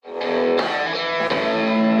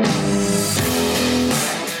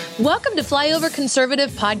Welcome to Flyover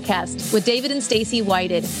Conservative Podcast with David and Stacy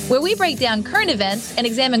Whited, where we break down current events and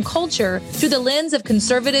examine culture through the lens of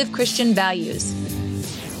conservative Christian values.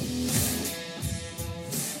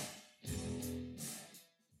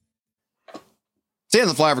 Today on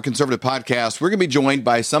the Flyover Conservative Podcast, we're going to be joined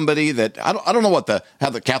by somebody that I don't know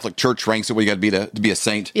how the Catholic Church ranks it. What you got to be a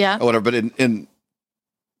saint, or whatever. But in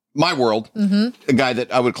my world, a guy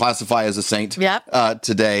that I would classify as a saint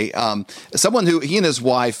today, someone who he and his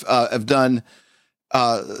wife have done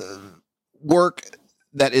work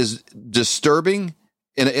that is disturbing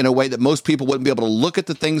in a way that most people wouldn't be able to look at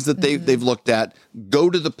the things that they've looked at, go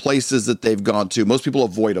to the places that they've gone to. Most people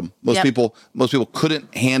avoid them. Most people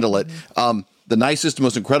couldn't handle it. The nicest,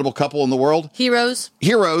 most incredible couple in the world. Heroes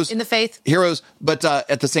in the faith. Heroes. But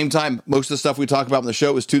at the same time, most of the stuff we talk about in the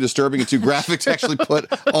show is too disturbing and too graphic to actually put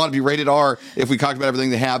on to be rated R if we talked about everything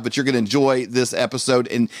they have. But you're going to enjoy this episode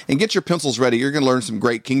and get your pencils ready. You're going to learn some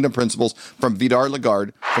great kingdom principles from Vidar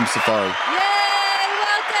Lagarde from Safari. Yay!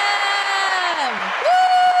 Welcome!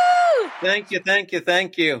 Woo!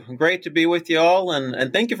 Thank you. Great to be with you all.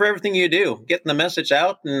 And thank you for everything you do, getting the message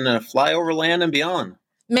out and fly over land and beyond.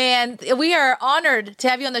 Man, we are honored to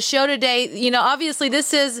have you on the show today. You know, obviously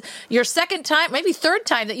this is your second time, maybe third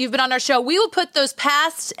time that you've been on our show. We will put those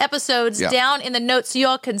past episodes down in the notes so you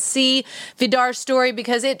all can see Vidar's story,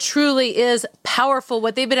 because it truly is powerful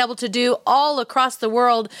what they've been able to do all across the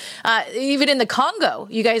world, even in the Congo.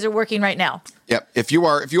 You guys are working right now. Yep. If you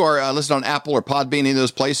are listening on Apple or Podbean, any of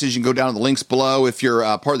those places, you can go down to the links below. If you're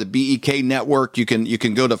part of the BEK network, you can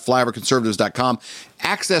go to flyoverconservatives.com,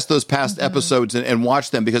 access those past episodes and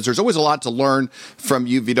watch them, because there's always a lot to learn from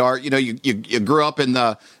you, Vidar. You know, you grew up in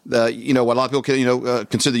the what a lot of people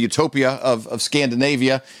consider the utopia of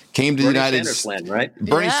Scandinavia. Came to the United States, land, right?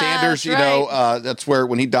 Bernie Sanders. That's where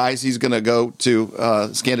when he dies, he's going to go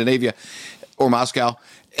to Scandinavia or Moscow,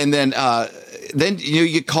 and then you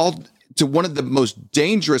get called to one of the most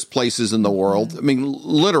dangerous places in the world. I mean,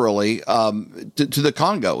 literally, to the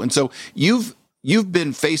Congo. And so you've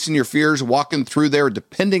been facing your fears, walking through there,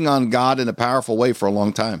 depending on God in a powerful way for a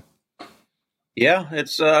long time. Yeah,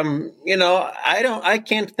 it's, I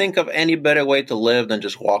can't think of any better way to live than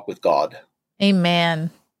just walk with God.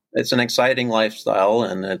 Amen. It's an exciting lifestyle,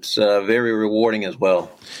 and it's very rewarding as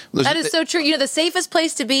well. That is so true. You know, the safest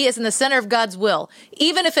place to be is in the center of God's will.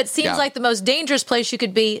 Even if it seems like the most dangerous place you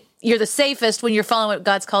could be, you're the safest when you're following what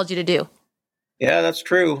God's called you to do. Yeah, that's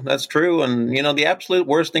true. That's true. And, the absolute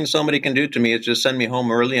worst thing somebody can do to me is just send me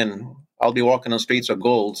home early, and I'll be walking on streets of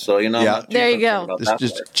gold. So, there you go.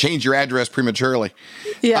 Just change your address prematurely.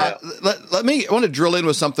 Yeah. I want to drill in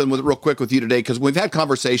with something real quick with you today, because we've had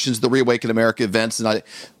conversations, the Reawaken America events, and I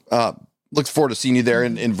look forward to seeing you there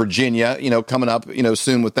in Virginia, coming up,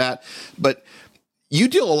 soon with that. But you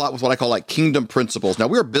deal a lot with what I call like kingdom principles. Now,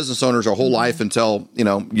 we were business owners our whole life until,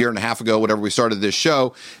 year and a half ago, whatever, we started this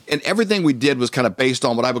show. And everything we did was kind of based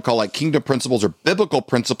on what I would call like kingdom principles or biblical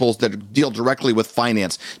principles that deal directly with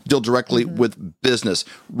finance, deal directly with business,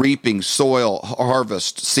 reaping, soil,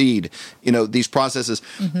 harvest, seed, these processes.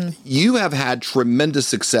 You have had tremendous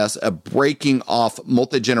success at breaking off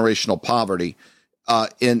multi-generational poverty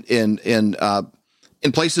in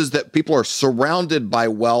places that people are surrounded by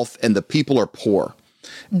wealth and the people are poor.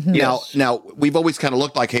 Now we've always kind of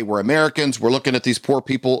looked like, hey, we're Americans. We're looking at these poor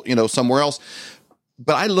people, somewhere else.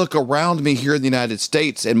 But I look around me here in the United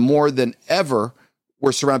States, and more than ever,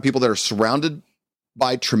 we're surrounded by people that are surrounded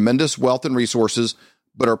by tremendous wealth and resources,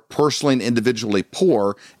 but are personally and individually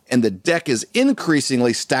poor. And the deck is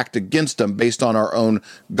increasingly stacked against them based on our own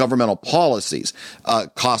governmental policies,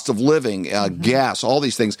 cost of living, gas, all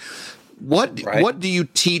these things. What do you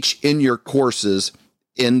teach in your courses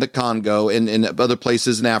in the Congo and in other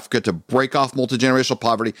places in Africa to break off multi-generational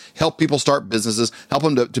poverty, help people start businesses, help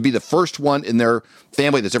them to be the first one in their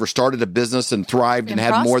family that's ever started a business and thrived and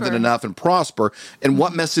had more than enough and prosper? And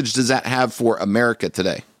what message does that have for America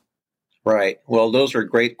today? Right. Well, those are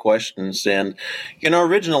great questions. And,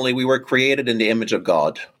 originally we were created in the image of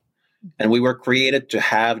God, and we were created to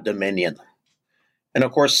have dominion. And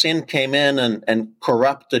of course, sin came in and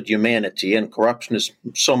corrupted humanity. And corruption is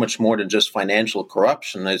so much more than just financial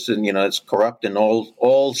corruption. It's corrupt in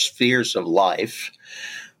all spheres of life.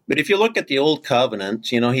 But if you look at the Old Covenant,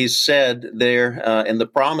 he said there in the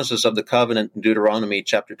promises of the covenant in Deuteronomy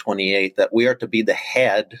chapter 28 that we are to be the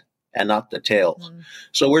head and not the tail.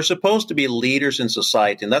 So we're supposed to be leaders in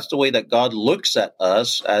society, and that's the way that God looks at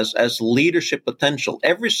us, as leadership potential.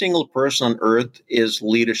 Every single person on earth is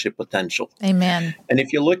leadership potential. Amen. And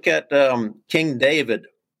if you look at King David,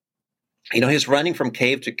 He's running from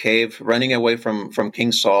cave to cave, running away from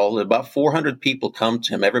King Saul. About 400 people come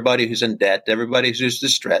to him, everybody who's in debt, everybody who's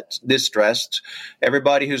distressed,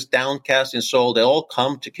 everybody who's downcast in soul, they all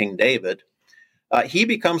come to King David. He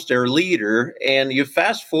becomes their leader, and you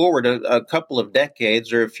fast forward a couple of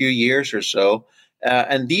decades or a few years or so,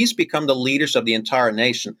 and these become the leaders of the entire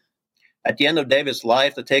nation. At the end of David's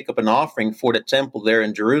life, they take up an offering for the temple there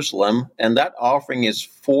in Jerusalem, and that offering is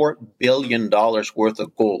 $4 billion worth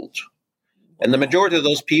of gold. And the majority of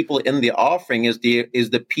those people in the offering is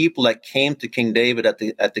the people that came to King David at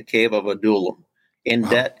the cave of Adullam, in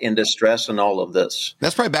debt, in distress, and all of this.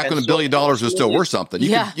 That's probably back when $1 billion was still worth something.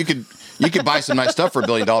 You could buy some nice stuff for $1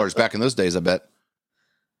 billion back in those days, I bet.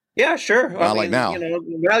 Yeah, sure. Not like now.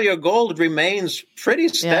 The value of gold remains pretty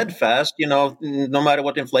steadfast, no matter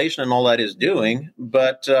what inflation and all that is doing.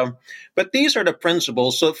 But these are the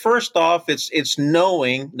principles. So first off, it's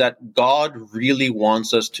knowing that God really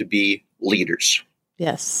wants us to be leaders.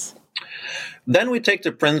 Yes. Then we take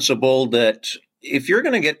the principle that if you're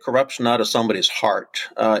going to get corruption out of somebody's heart,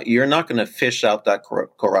 you're not going to fish out that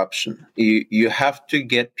corruption. You have to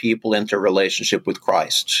get people into a relationship with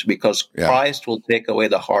Christ, because Christ will take away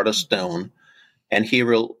the heart of stone, and he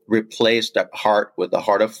will replace that heart with the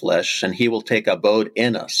heart of flesh, and he will take abode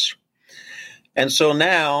in us. And so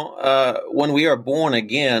now, when we are born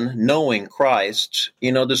again, knowing Christ,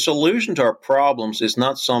 the solution to our problems is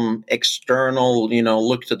not some external,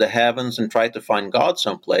 look to the heavens and try to find God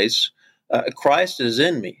someplace. Christ is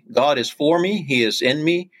in me. God is for me. He is in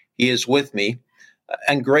me. He is with me.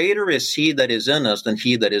 And greater is he that is in us than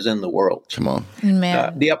he that is in the world. Come on.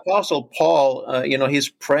 Amen. The Apostle Paul, he's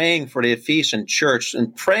praying for the Ephesian church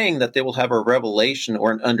and praying that they will have a revelation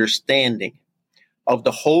or an understanding of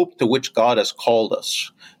the hope to which God has called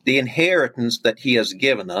us, the inheritance that he has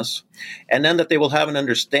given us, and then that they will have an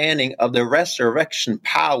understanding of the resurrection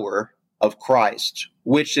power of Christ,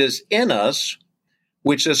 which is in us,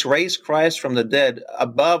 which has raised Christ from the dead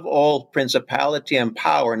above all principality and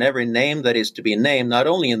power and every name that is to be named, not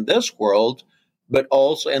only in this world, but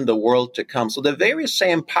also in the world to come. So the very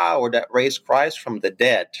same power that raised Christ from the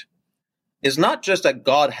dead is not just that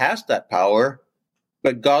God has that power,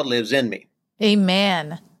 but God lives in me.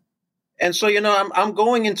 Amen. And so, I'm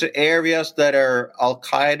going into areas that are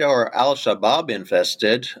Al-Qaeda or Al-Shabaab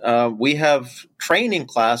infested. We have training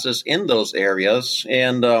classes in those areas.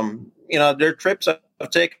 And, there are trips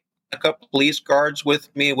I've taken a couple of police guards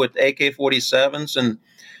with me with AK-47s, and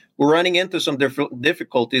we're running into some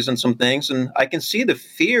difficulties and some things. And I can see the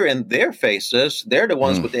fear in their faces. They're the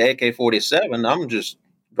ones with the AK-47. I'm just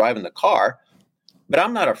driving the car, but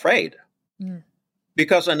I'm not afraid.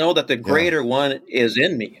 Because I know that the greater one is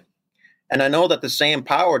in me. And I know that the same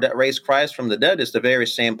power that raised Christ from the dead is the very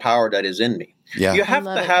same power that is in me. Yeah. You have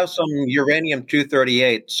to have some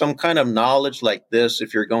uranium-238, some kind of knowledge like this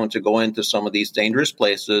if you're going to go into some of these dangerous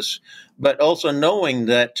places, but also knowing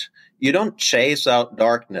that you don't chase out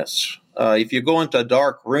darkness. If you go into a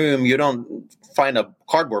dark room, you don't find a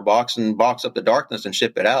cardboard box and box up the darkness and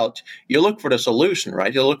ship it out. You look for the solution,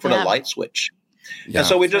 right? You look for the light switch. Yeah. And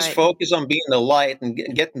so we just focus on being the light and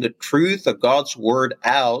getting the truth of God's word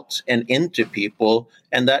out and into people.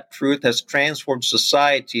 And that truth has transformed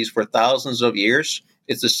societies for thousands of years.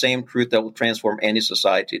 It's the same truth that will transform any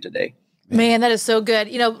society today. Man, that is so good.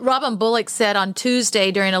 Robin Bullock said on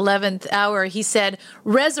Tuesday during 11th hour, he said,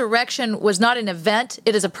 resurrection was not an event,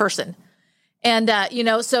 it is a person. And,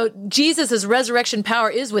 so Jesus' resurrection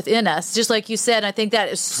power is within us, just like you said. I think that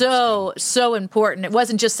is so, so important. It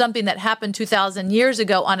wasn't just something that happened 2,000 years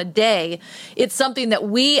ago on a day. It's something that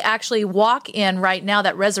we actually walk in right now,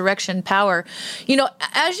 that resurrection power.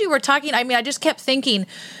 As you were talking, I just kept thinking,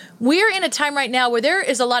 we're in a time right now where there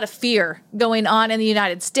is a lot of fear going on in the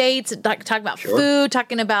United States, talking about food,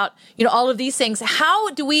 talking about, all of these things.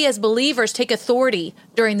 How do we as believers take authority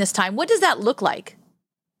during this time? What does that look like?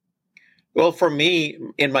 Well, for me,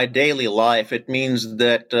 in my daily life, it means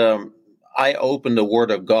that I open the Word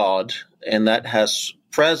of God, and that has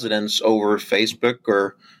precedence over Facebook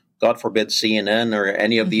or, God forbid, CNN or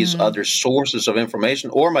any of these other sources of information,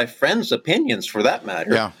 or my friends' opinions, for that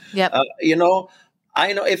matter. Yeah. Yep.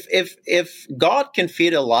 I know if God can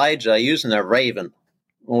feed Elijah using a raven,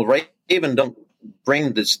 well, raven don't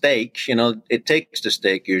bring the steak. It takes the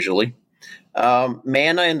steak usually.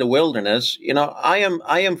 Manna in the wilderness, I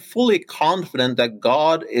am fully confident that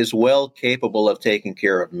God is well capable of taking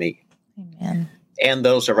care of me. Amen. And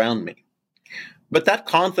those around me. But that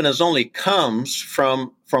confidence only comes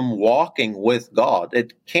from walking with God.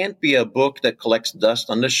 It can't be a book that collects dust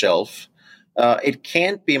on the shelf. It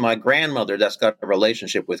can't be my grandmother that's got a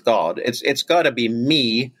relationship with God. It's got to be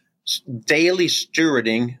me daily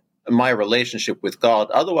stewarding my relationship with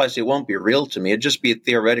God. Otherwise, it won't be real to me. It'd just be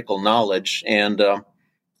theoretical knowledge. And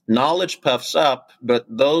knowledge puffs up, but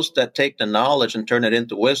those that take the knowledge and turn it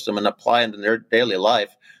into wisdom and apply it in their daily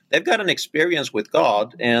life, they've got an experience with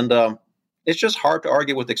God. And it's just hard to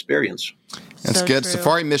argue with experience. That's so good. True.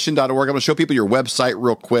 SafariMission.org. I'm going to show people your website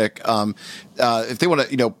real quick. If they want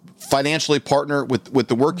to, financially partner with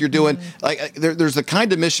the work you're doing, like there's the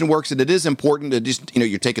kind of mission works, and it is important to just,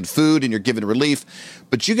 you're taking food and you're giving relief,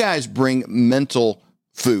 but you guys bring mental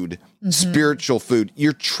food, spiritual food.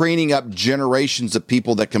 You're training up generations of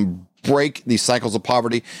people that can break these cycles of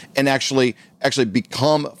poverty and actually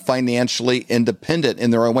become financially independent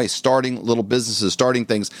in their own way, starting little businesses, starting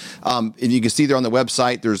things. And you can see there on the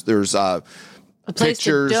website, there's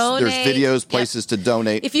pictures, there's videos, places to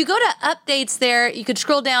donate. If you go to updates there, you could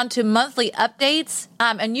scroll down to monthly updates,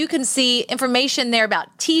 and you can see information there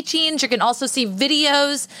about teachings. You can also see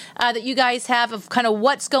videos that you guys have of kind of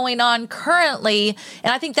what's going on currently.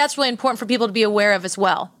 And I think that's really important for people to be aware of as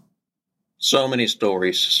well. So many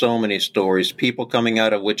stories, people coming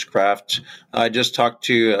out of witchcraft. I just talked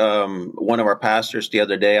to one of our pastors the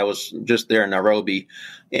other day. I was just there in Nairobi,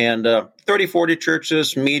 and 30, 40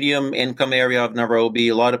 churches, medium income area of Nairobi,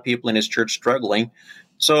 a lot of people in his church struggling.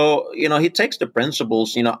 So, he takes the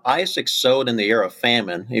principles. Isaac sowed in the year of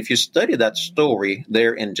famine. If you study that story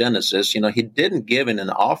there in Genesis, he didn't give in an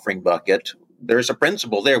offering bucket. There's a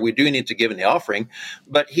principle there. We do need to give in the offering,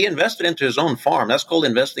 but he invested into his own farm. That's called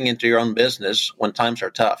investing into your own business when times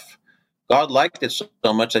are tough. God liked it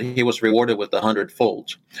so much that he was rewarded with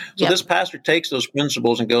 100-fold. So This pastor takes those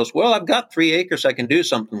principles and goes, well, I've got 3 acres I can do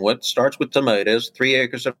something with. Starts with tomatoes, 3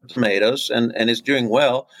 acres of tomatoes, and is doing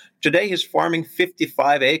well. Today he's farming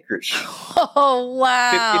 55 acres. Oh,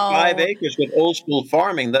 wow. 55 acres with old school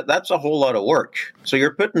farming. That's a whole lot of work. So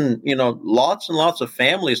you're putting, lots and lots of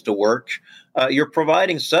families to work. You're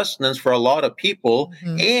providing sustenance for a lot of people,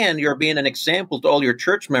 and you're being an example to all your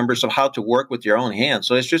church members of how to work with your own hands.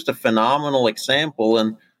 So it's just a phenomenal example.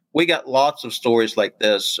 And we got lots of stories like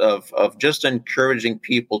this of just encouraging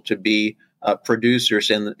people to be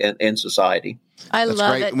producers in society. That's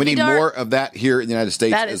love great. it. We need more of that here in the United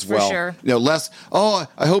States as well. For sure. Less, I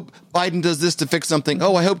hope Biden does this to fix something.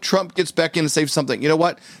 I hope Trump gets back in to save something. You know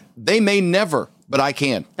what? They may never, but I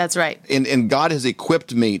can. That's right. And God has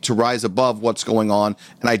equipped me to rise above what's going on,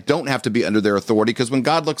 and I don't have to be under their authority, because when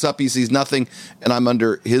God looks up, he sees nothing, and I'm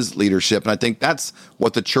under his leadership. And I think that's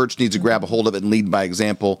what the church needs to grab a hold of and lead by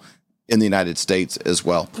example in the United States as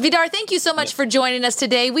well. Vidar, thank you so much for joining us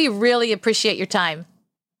today. We really appreciate your time.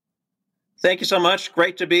 Thank you so much.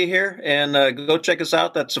 Great to be here. And go check us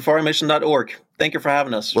out at SafariMission.org. Thank you for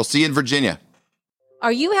having us. We'll see you in Virginia.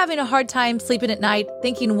 Are you having a hard time sleeping at night,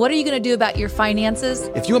 thinking, what are you going to do about your finances?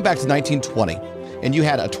 If you went back to 1920 and you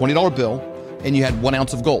had a $20 bill and you had 1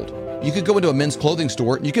 ounce of gold, you could go into a men's clothing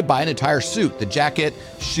store and you could buy an entire suit, the jacket,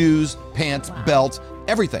 shoes, pants, belts,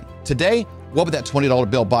 everything. Today, what would that $20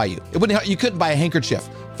 bill buy you? You couldn't buy a handkerchief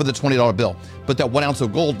for the $20 bill, but that 1 ounce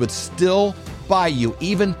of gold would still buy you,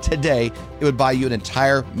 even today, it would buy you an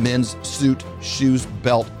entire men's suit, shoes,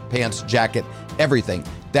 belt, pants, jacket, everything.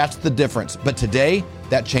 That's the difference. But today,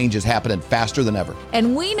 that change is happening faster than ever.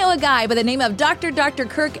 And we know a guy by the name of Dr.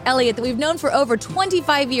 Kirk Elliott that we've known for over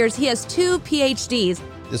 25 years. He has 2 PhDs.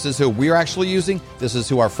 This is who we're actually using. This is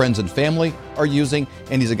who our friends and family are using.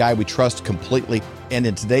 And he's a guy we trust completely. And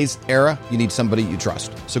in today's era, you need somebody you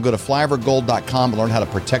trust. So go to flyovergold.com and learn how to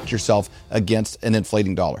protect yourself against an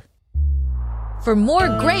inflating dollar. For more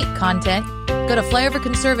great content, go to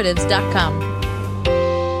flyoverconservatives.com.